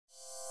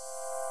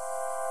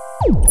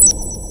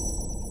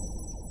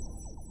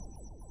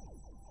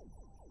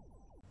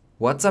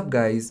What's up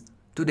guys?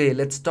 Today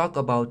let's talk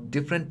about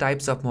different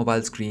types of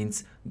mobile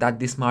screens that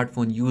the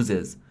smartphone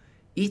uses.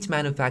 Each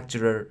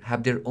manufacturer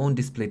have their own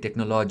display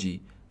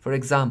technology. For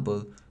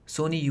example,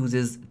 Sony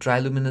uses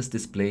triluminous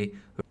display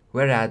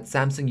whereas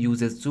Samsung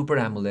uses Super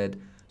AMOLED.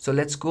 So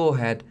let's go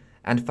ahead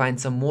and find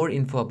some more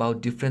info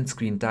about different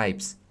screen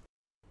types.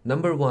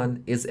 Number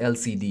 1 is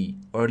LCD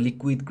or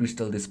liquid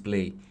crystal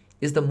display.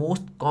 Is the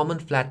most common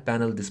flat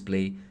panel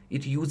display.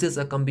 It uses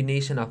a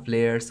combination of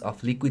layers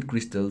of liquid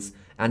crystals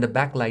and a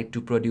backlight to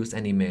produce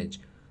an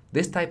image.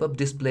 This type of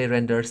display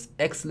renders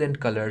excellent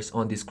colors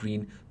on the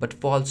screen but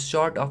falls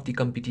short of the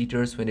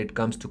competitors when it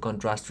comes to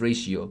contrast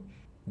ratio.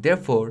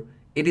 Therefore,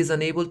 it is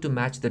unable to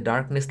match the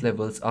darkness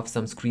levels of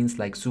some screens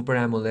like Super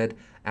AMOLED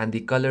and the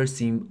colors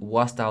seem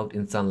washed out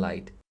in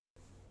sunlight.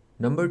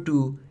 Number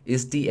 2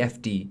 is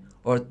TFT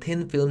or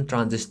thin film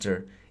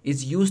transistor.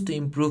 Is used to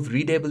improve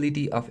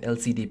readability of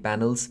LCD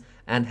panels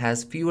and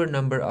has fewer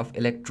number of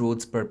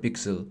electrodes per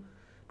pixel.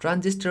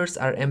 Transistors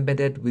are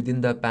embedded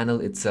within the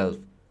panel itself,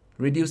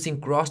 reducing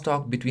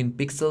crosstalk between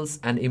pixels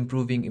and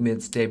improving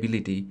image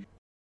stability.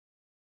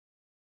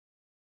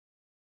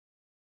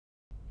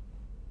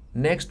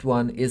 Next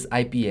one is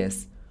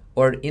IPS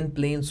or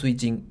in-plane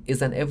switching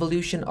is an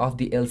evolution of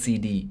the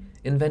LCD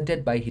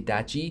invented by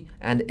Hitachi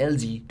and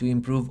LG to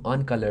improve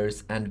on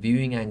colors and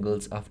viewing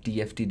angles of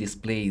TFT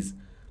displays.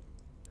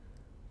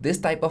 This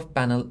type of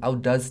panel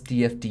outdoes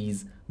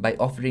TFTs by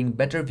offering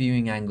better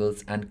viewing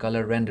angles and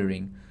color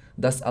rendering,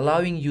 thus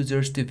allowing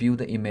users to view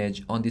the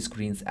image on the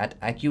screens at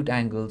acute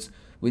angles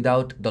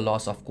without the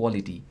loss of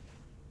quality.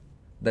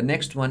 The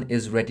next one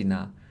is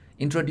Retina.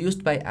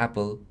 Introduced by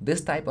Apple, this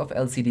type of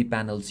LCD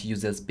panels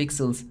uses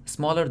pixels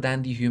smaller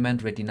than the human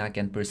retina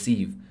can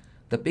perceive.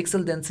 The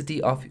pixel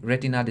density of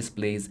Retina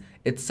displays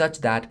is such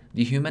that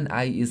the human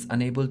eye is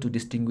unable to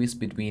distinguish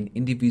between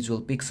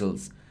individual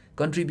pixels,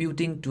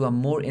 contributing to a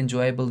more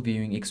enjoyable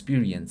viewing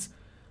experience.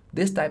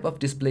 This type of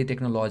display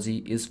technology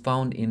is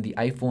found in the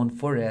iPhone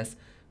 4S,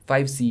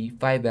 5C,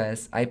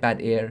 5S,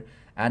 iPad Air,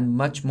 and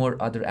much more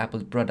other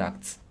Apple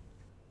products.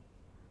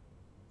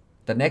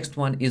 The next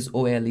one is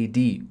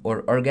OLED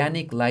or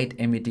organic light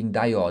emitting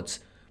diodes.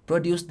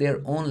 Produce their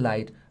own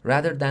light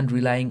rather than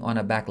relying on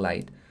a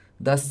backlight,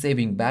 thus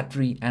saving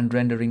battery and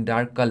rendering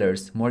dark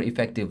colors more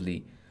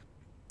effectively.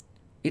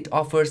 It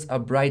offers a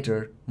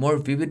brighter, more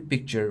vivid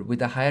picture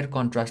with a higher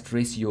contrast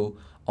ratio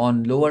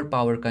on lower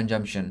power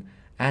consumption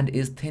and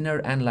is thinner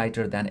and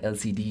lighter than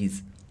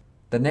LCDs.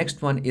 The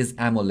next one is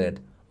AMOLED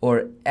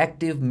or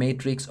active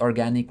matrix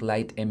organic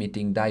light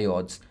emitting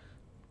diodes.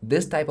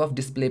 This type of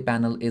display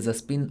panel is a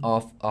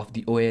spin-off of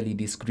the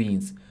OLED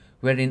screens,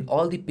 wherein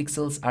all the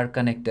pixels are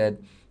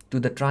connected to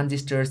the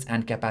transistors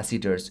and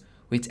capacitors,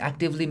 which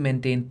actively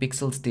maintain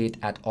pixel state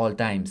at all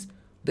times.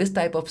 This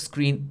type of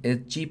screen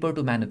is cheaper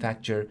to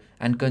manufacture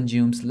and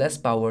consumes less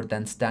power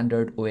than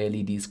standard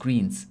OLED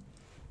screens.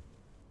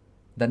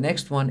 The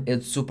next one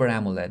is Super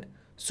AMOLED.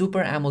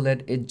 Super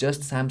AMOLED is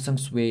just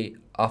Samsung's way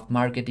of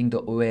marketing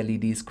the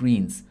OLED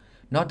screens,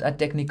 not a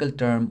technical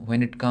term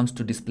when it comes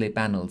to display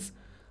panels.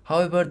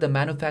 However, the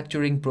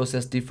manufacturing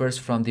process differs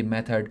from the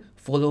method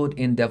followed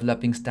in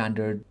developing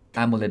standard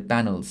AMOLED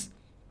panels,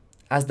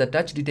 as the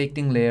touch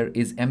detecting layer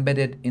is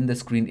embedded in the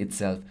screen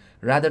itself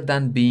rather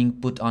than being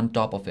put on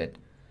top of it.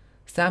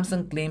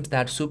 Samsung claims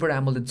that Super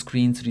AMOLED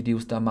screens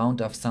reduce the amount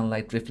of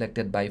sunlight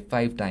reflected by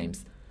 5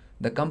 times.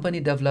 The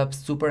company develops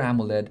Super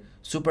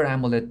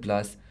AMOLED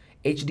Plus,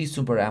 HD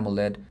Super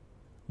AMOLED,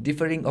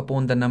 differing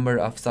upon the number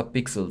of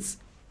subpixels.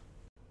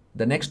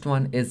 The next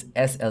one is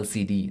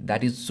SLCD,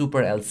 that is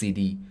Super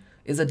LCD,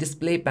 is a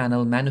display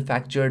panel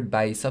manufactured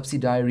by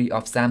subsidiary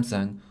of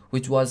Samsung,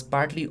 which was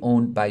partly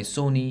owned by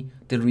Sony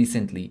till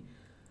recently.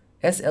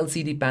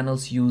 SLCD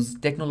panels use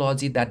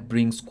technology that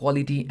brings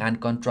quality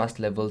and contrast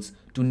levels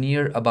to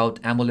near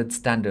about AMOLED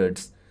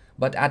standards,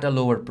 but at a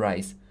lower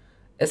price.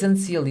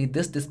 Essentially,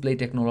 this display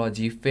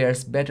technology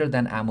fares better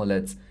than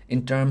AMOLEDs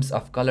in terms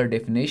of color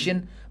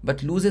definition,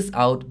 but loses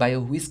out by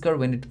a whisker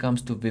when it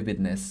comes to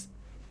vividness.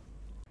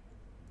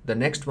 The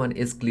next one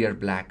is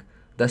ClearBlack.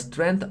 The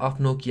strength of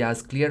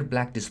Nokia's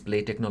ClearBlack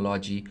display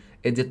technology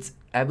is its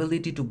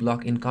ability to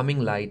block incoming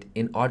light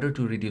in order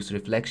to reduce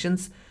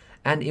reflections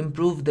and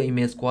improve the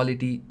image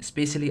quality,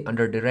 especially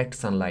under direct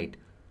sunlight.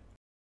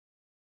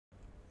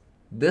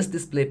 This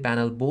display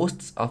panel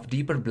boasts of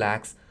deeper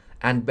blacks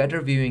and better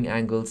viewing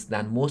angles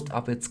than most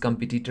of its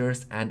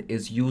competitors and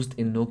is used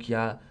in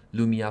Nokia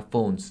Lumia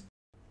phones.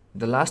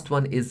 The last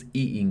one is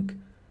E-Ink.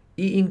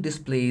 E-Ink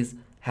displays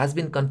has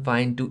been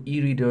confined to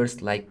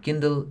e-readers like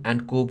Kindle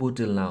and Kobo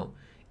till now,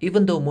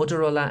 even though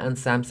Motorola and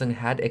Samsung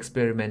had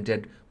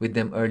experimented with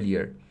them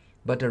earlier.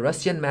 But a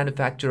Russian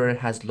manufacturer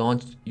has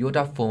launched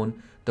Yotaphone,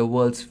 the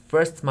world's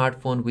first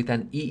smartphone with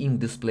an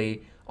e-ink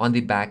display on the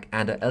back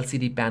and a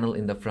LCD panel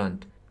in the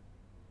front.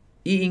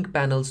 E-ink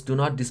panels do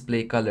not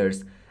display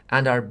colors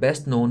and are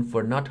best known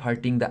for not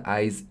hurting the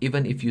eyes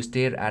even if you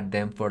stare at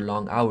them for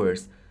long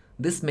hours.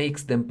 This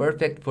makes them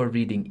perfect for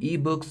reading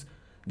e-books,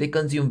 They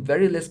consume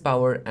very less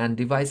power, and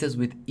devices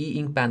with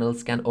e-ink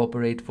panels can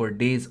operate for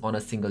days on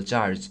a single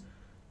charge.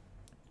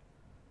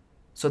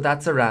 So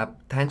that's a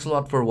wrap. Thanks a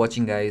lot for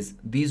watching, guys.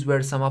 These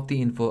were some of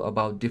the info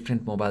about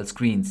different mobile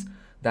screens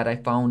that I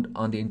found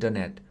on the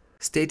internet.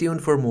 Stay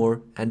tuned for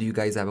more, and you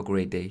guys have a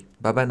great day.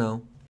 Bye bye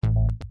now.